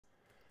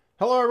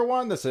Hello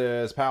everyone, this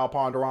is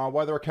POW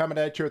Weather coming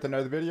at you with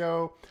another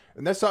video.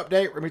 In this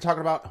update, we're going to be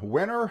talking about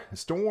winter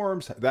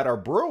storms that are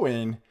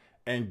brewing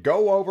and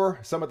go over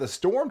some of the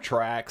storm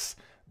tracks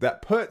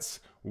that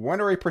puts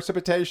wintry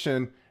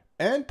precipitation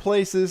in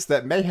places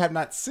that may have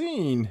not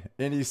seen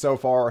any so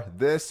far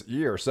this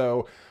year.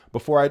 So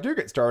before I do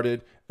get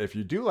started, if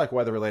you do like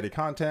weather related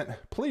content,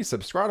 please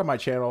subscribe to my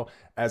channel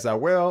as I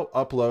will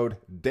upload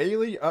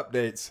daily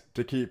updates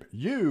to keep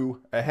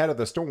you ahead of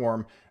the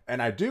storm.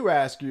 And I do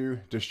ask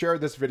you to share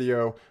this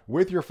video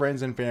with your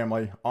friends and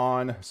family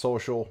on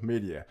social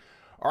media.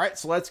 All right,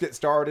 so let's get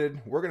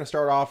started. We're going to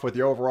start off with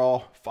the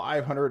overall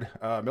 500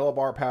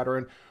 millibar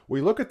pattern.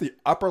 We look at the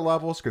upper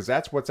levels because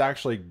that's what's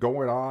actually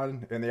going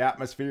on in the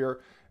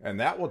atmosphere, and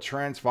that will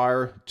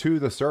transpire to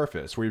the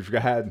surface. We've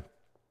had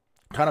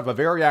kind of a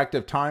very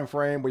active time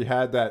frame. We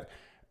had that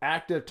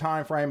active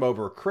time frame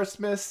over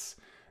Christmas,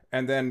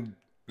 and then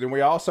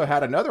we also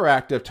had another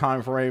active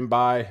time frame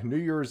by New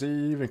Year's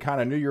Eve and kind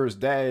of New Year's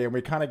Day, and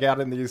we kind of got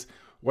in these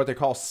what they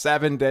call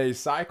 7-day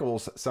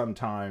cycles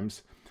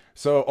sometimes.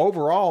 So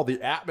overall, the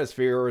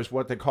atmosphere is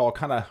what they call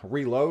kind of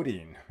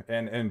reloading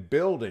and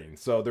building.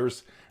 So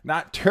there's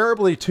not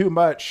terribly too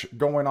much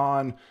going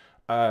on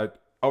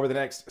over the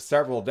next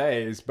several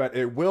days, but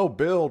it will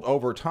build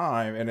over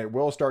time and it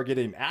will start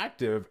getting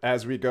active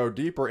as we go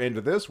deeper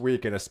into this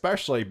week, and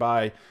especially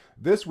by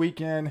this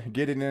weekend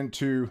getting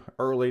into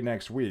early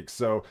next week.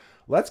 So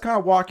let's kind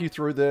of walk you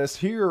through this.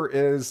 Here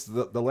is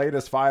the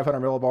latest 500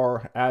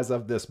 millibar as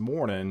of this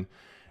morning.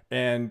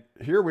 And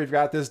here we've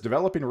got this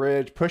developing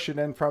ridge pushing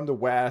in from the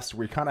west.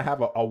 We kind of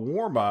have a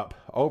warm up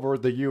over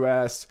the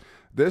U.S.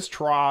 This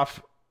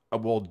trough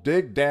will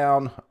dig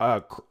down,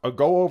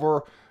 go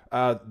over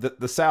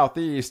the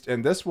southeast,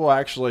 and this will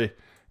actually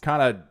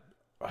kind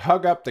of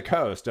hug up the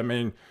coast. I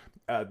mean,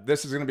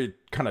 this is going to be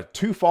kind of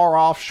too far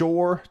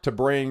offshore to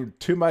bring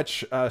too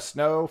much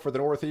snow for the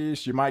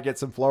northeast. You might get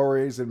some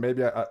flurries and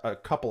maybe a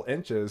couple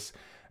inches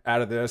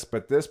out of this,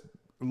 but this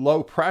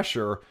low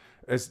pressure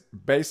is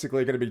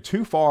basically going to be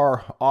too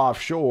far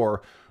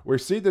offshore. We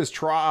see this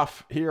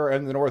trough here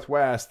in the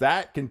northwest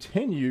that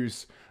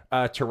continues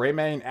to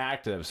remain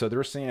active. So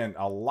they're seeing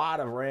a lot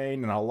of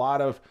rain and a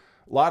lot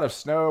of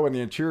snow in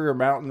the interior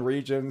mountain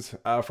regions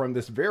from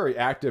this very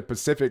active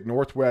Pacific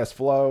Northwest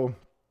flow.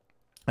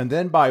 And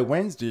then by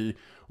Wednesday,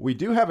 we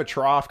do have a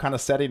trough kind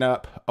of setting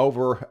up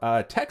over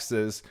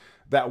Texas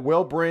that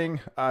will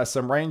bring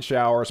some rain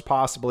showers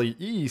possibly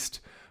east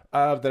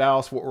of the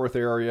Dallas-Fort Worth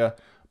area.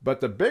 But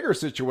the bigger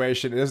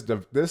situation is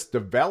this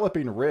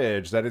developing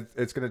ridge that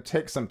it's going to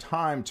take some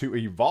time to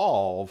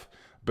evolve.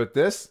 But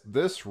this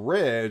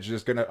ridge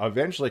is going to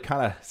eventually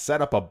kind of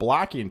set up a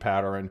blocking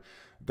pattern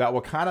that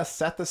will kind of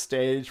set the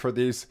stage for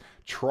these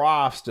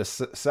troughs to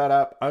set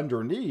up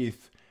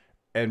underneath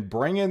and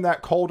bring in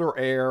that colder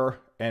air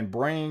and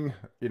bring,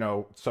 you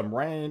know, some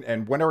rain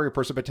and wintry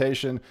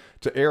precipitation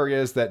to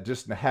areas that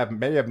just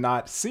may have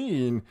not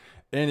seen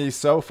any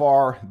so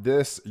far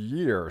this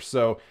year.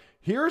 So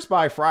here's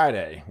by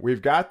Friday,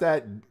 we've got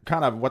that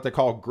kind of what they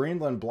call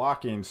Greenland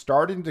blocking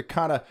starting to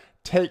kind of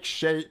take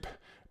shape.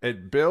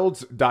 It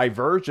builds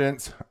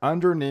divergence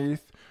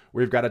underneath.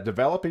 We've got a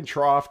developing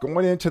trough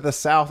going into the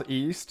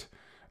southeast.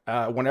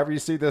 Whenever you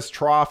see this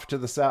trough to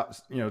the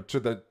south, you know, to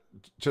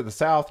the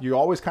south, you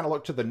always kind of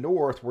look to the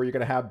north where you're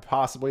going to have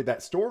possibly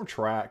that storm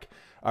track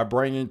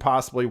bringing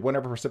possibly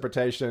winter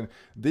precipitation.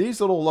 These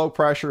little low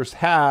pressures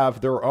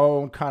have their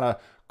own kind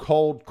of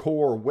cold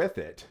core with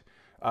it.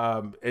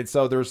 And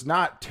so there's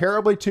not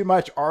terribly too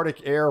much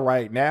Arctic air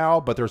right now,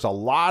 but there's a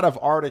lot of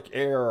Arctic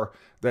air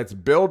that's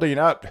building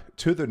up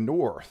to the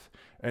north.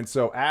 And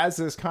so as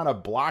this kind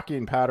of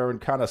blocking pattern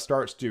kind of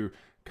starts to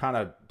kind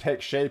of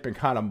take shape and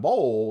kind of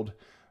mold,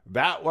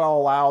 that will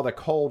allow the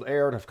cold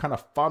air to kind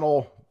of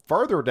funnel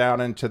further down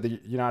into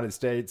the United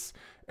States,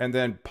 and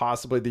then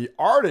possibly the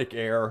Arctic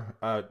air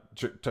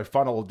to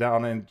funnel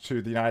down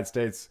into the United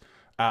States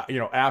you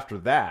know, after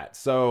that.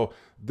 So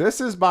this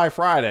is by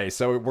Friday.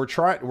 So we're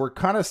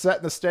kind of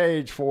setting the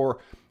stage for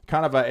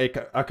kind of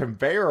a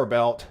conveyor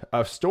belt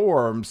of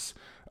storms,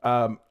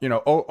 you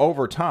know,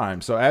 over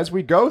time. So as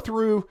we go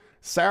through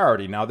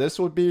Saturday, now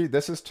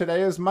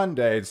today is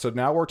Monday. So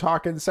now we're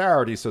talking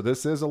Saturday. So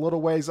this is a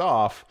little ways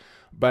off,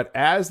 but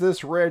as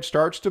this ridge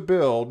starts to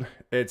build,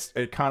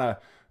 it kind of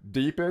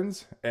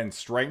deepens and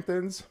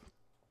strengthens.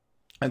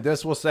 And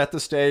this will set the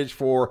stage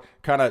for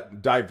kind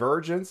of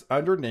divergence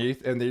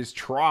underneath in these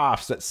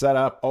troughs that set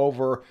up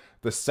over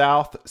the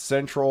south,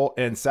 central,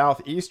 and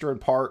southeastern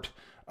part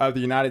of the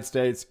United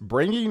States,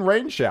 bringing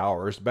rain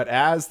showers. But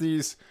as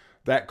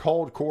that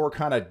cold core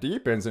kind of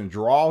deepens and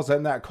draws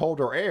in that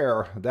colder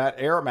air, that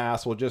air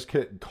mass will just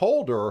get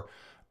colder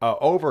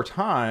over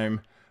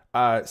time,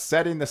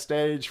 setting the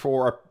stage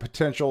for a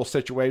potential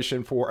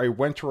situation for a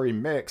wintry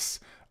mix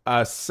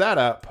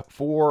setup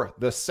for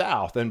the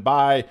south. And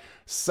by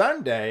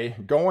Sunday,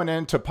 going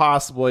into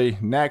possibly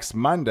next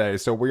Monday,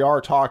 so we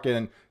are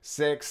talking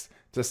 6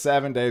 to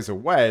 7 days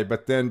away,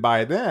 but then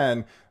by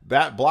then,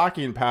 that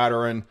blocking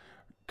pattern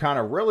kind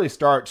of really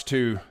starts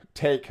to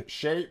take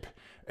shape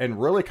and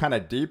really kind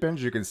of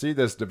deepens. You can see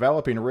this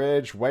developing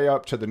ridge way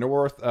up to the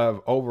north of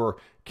over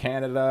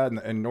Canada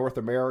and North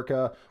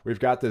America. We've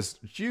got this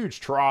huge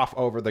trough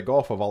over the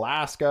Gulf of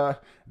Alaska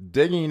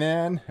digging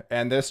in,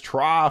 and this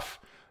trough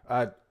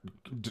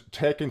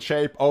taking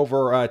shape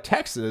over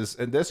Texas,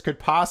 and this could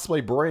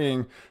possibly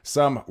bring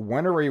some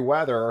wintry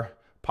weather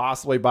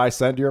possibly by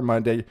Sunday or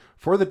Monday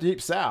for the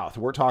deep south.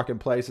 We're talking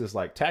places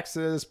like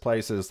Texas,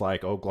 places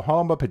like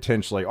Oklahoma,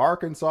 potentially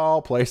Arkansas,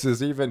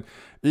 places even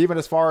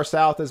as far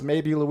south as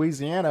maybe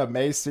Louisiana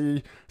may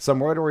see some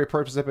wintry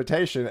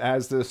precipitation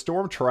as the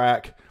storm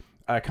track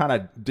kind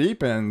of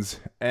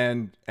deepens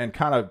and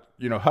kind of,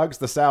 you know, hugs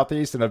the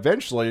southeast and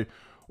eventually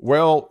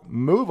will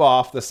move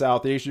off the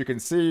southeast. You can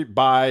see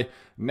by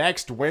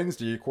next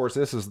Wednesday, of course,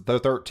 this is the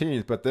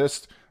 13th, but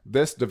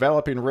this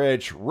developing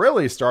ridge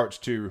really starts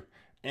to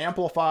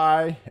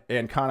amplify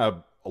and kind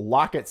of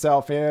lock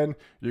itself in.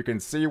 You can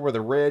see where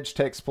the ridge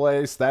takes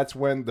place. That's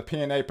when the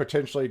PNA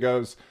potentially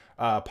goes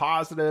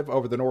positive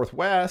over the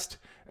northwest,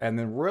 and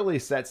then really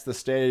sets the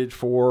stage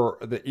for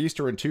the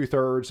eastern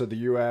 2/3 of the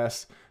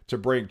U.S. to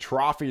bring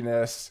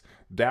troughiness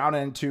down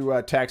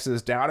into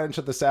Texas, down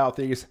into the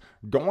southeast,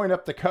 going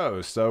up the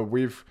coast. So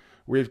we've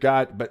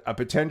got, but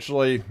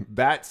potentially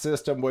that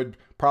system would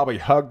probably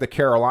hug the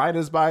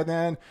Carolinas by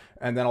then,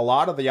 and then a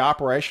lot of the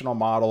operational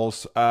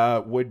models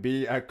would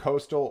be a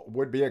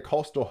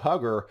coastal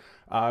hugger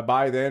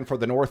by then for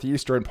the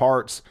northeastern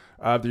parts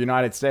of the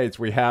United States.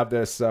 We have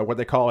this what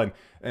they call an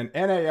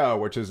NAO,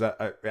 which is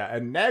a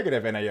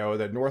negative NAO,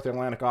 the North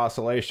Atlantic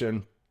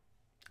Oscillation.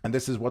 And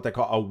this is what they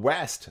call a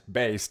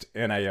west-based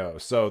NAO.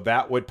 So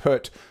that would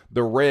put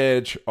the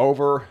ridge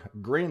over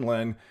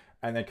Greenland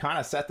and then kind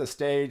of set the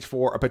stage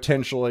for a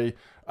potentially,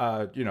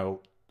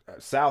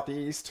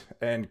 southeast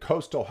and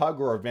coastal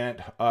hugger event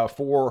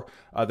for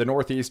the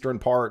northeastern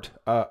part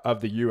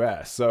of the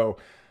U.S. So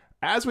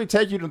as we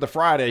take you to the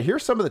Friday,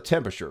 here's some of the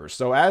temperatures.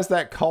 So as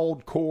that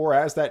cold core,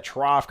 as that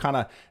trough kind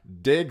of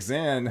digs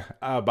in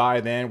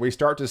by then, we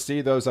start to see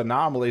those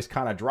anomalies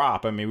kind of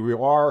drop. I mean,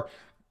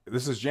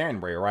 this is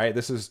January, right?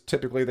 This is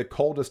typically the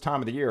coldest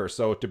time of the year.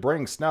 So to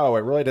bring snow,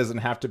 it really doesn't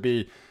have to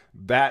be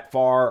that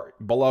far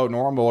below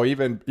normal,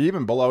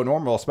 even below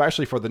normal,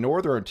 especially for the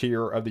northern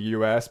tier of the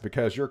U.S.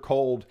 because you're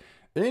cold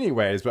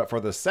anyways. But for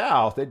the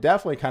South, it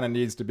definitely kind of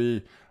needs to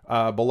be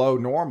below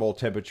normal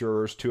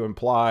temperatures to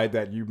imply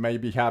that you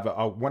maybe have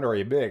a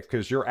wintry mix,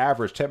 because your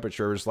average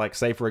temperatures, like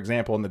say, for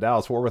example, in the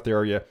Dallas-Fort Worth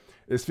area,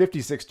 is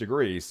 56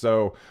 degrees.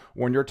 So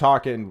when you're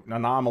talking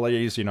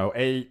anomalies,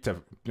 8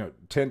 to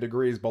 10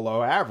 degrees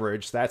below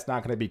average, that's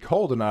not going to be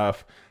cold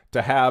enough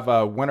to have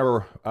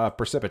winter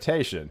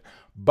precipitation.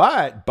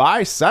 But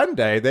by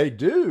Sunday, they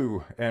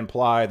do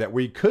imply that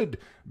we could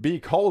be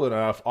cold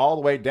enough all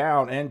the way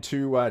down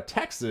into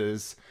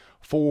Texas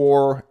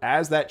for,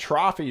 as that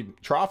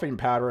troughing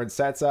pattern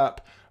sets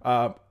up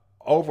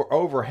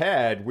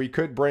overhead, we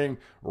could bring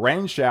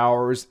rain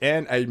showers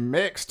and a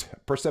mixed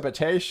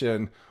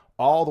precipitation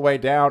all the way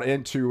down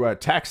into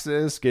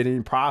Texas,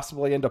 getting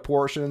possibly into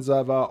portions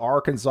of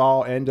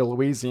Arkansas and to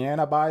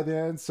Louisiana by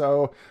then.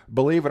 So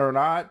believe it or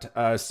not,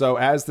 so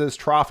as this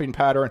troughing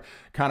pattern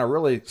kind of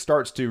really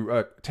starts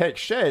to take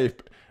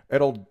shape,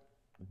 it'll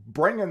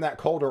bring in that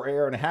colder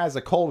air and it has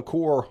a cold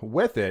core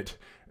with it.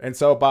 And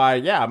so by,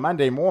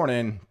 Monday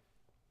morning,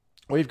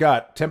 we've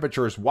got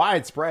temperatures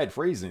widespread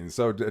freezing.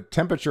 So the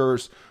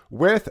temperatures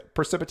with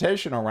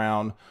precipitation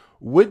around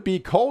would be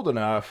cold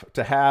enough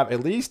to have at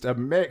least a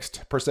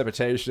mixed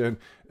precipitation,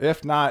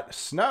 if not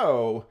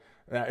snow.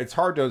 It's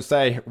hard to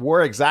say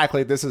where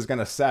exactly this is going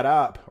to set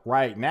up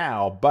right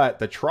now, but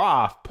the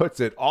trough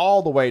puts it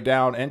all the way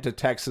down into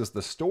Texas.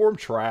 The storm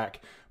track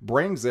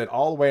brings it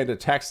all the way into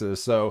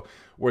Texas. So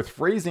with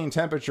freezing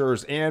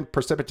temperatures and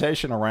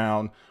precipitation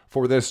around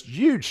for this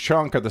huge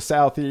chunk of the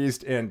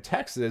southeast in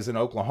Texas and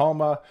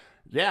Oklahoma,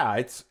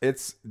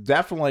 it's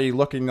definitely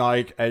looking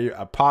like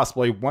a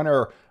possibly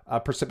winter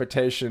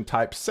precipitation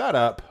type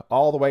setup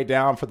all the way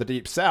down for the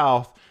deep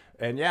south.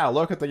 And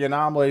look at the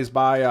anomalies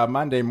by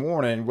Monday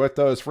morning with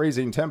those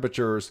freezing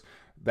temperatures.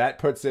 That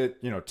puts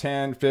it,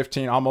 10,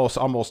 15,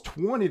 almost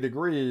 20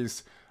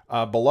 degrees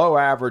below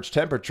average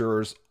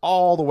temperatures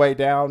all the way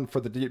down for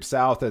the deep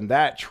south. And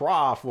that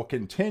trough will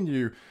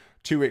continue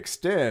to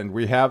extend.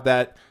 We have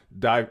that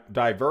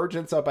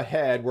divergence up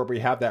ahead where we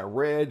have that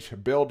ridge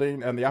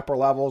building in the upper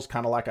levels,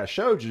 kind of like I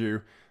showed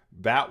you.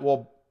 That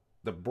will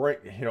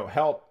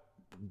help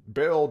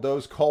build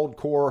those cold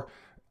core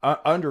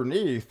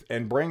underneath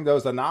and bring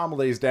those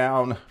anomalies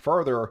down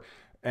further.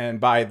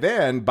 And by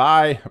then,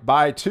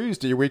 by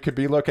Tuesday, we could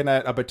be looking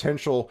at a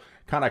potential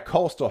kind of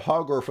coastal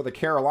hugger for the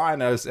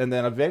Carolinas, and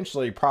then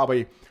eventually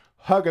probably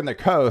hugging the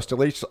coast. At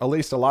least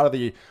a lot of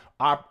the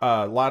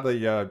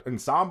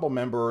ensemble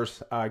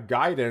members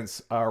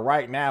guidance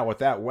right now with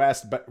that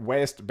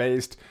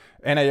west-based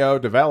NAO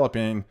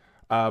developing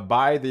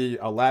by the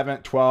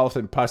 11th, 12th,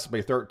 and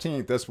possibly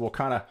 13th. This will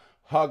kind of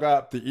hug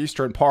up the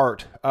eastern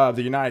part of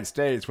the United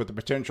States with the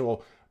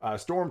potential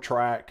storm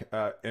track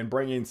and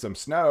bringing some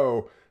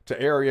snow to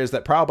areas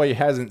that probably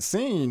hasn't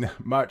seen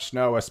much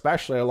snow,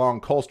 especially along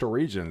coastal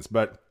regions.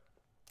 But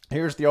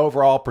Here's the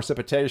overall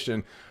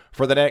precipitation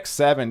for the next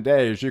 7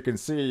 days. You can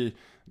see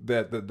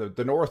that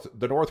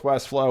the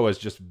northwest flow is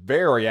just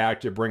very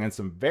active, bringing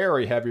some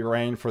very heavy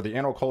rain for the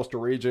intercoastal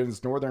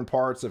regions, northern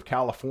parts of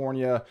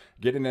California,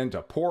 getting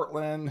into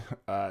Portland,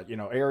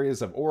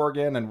 areas of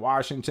Oregon and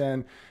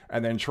Washington,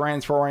 and then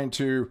transferring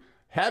to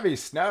heavy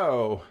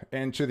snow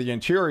into the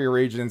interior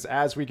regions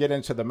as we get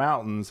into the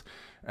mountains.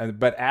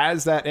 But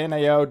as that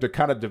NAO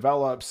kind of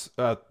develops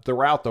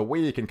throughout the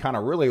week and kind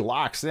of really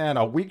locks in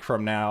a week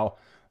from now,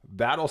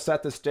 that'll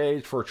set the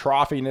stage for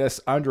troughiness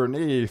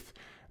underneath.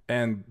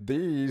 And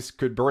these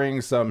could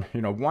bring some,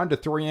 1 to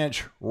 3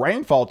 inch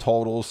rainfall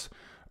totals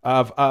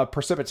of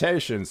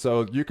precipitation.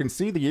 So you can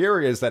see the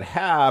areas that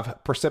have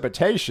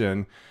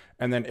precipitation,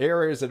 and then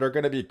areas that are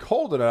going to be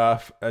cold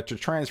enough to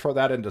transfer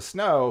that into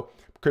snow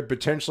could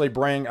potentially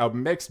bring a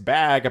mixed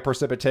bag of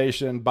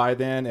precipitation by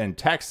then in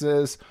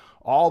Texas,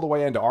 all the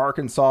way into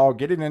Arkansas,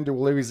 getting into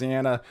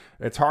Louisiana.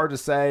 It's hard to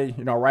say,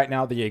 right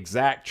now the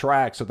exact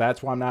track, so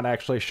that's why I'm not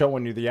actually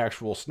showing you the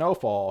actual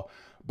snowfall.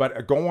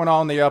 But going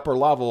on the upper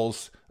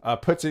levels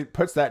puts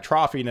that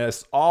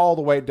troughiness all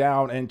the way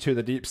down into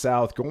the deep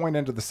south, going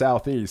into the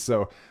southeast.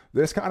 So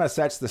this kind of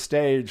sets the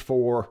stage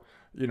for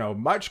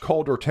much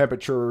colder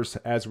temperatures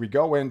as we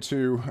go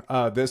into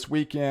this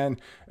weekend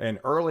and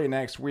early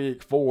next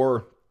week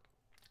for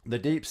the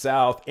deep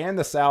south and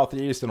the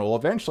southeast, and will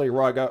eventually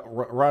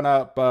run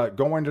up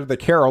going to the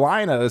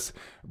Carolinas,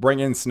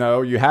 bringing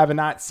snow. You have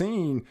not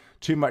seen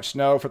too much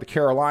snow for the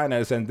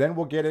Carolinas, and then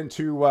we'll get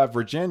into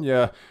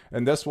Virginia,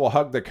 and this will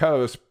hug the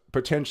coast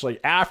potentially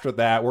after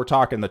that. We're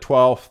talking the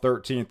 12th,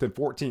 13th, and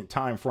 14th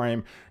time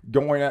frame,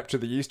 going up to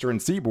the eastern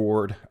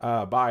seaboard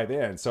by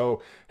then.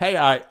 So, hey,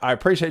 I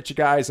appreciate you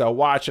guys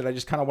watching. I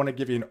just kind of want to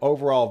give you an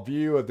overall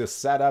view of the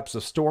setups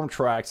of storm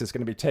tracks that's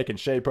going to be taking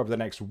shape over the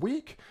next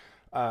week.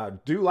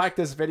 Do like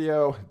this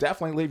video,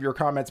 definitely leave your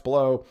comments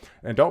below,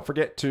 and don't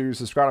forget to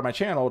subscribe to my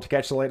channel to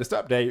catch the latest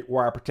update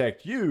where I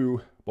protect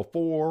you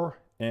before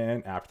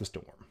and after the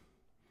storm.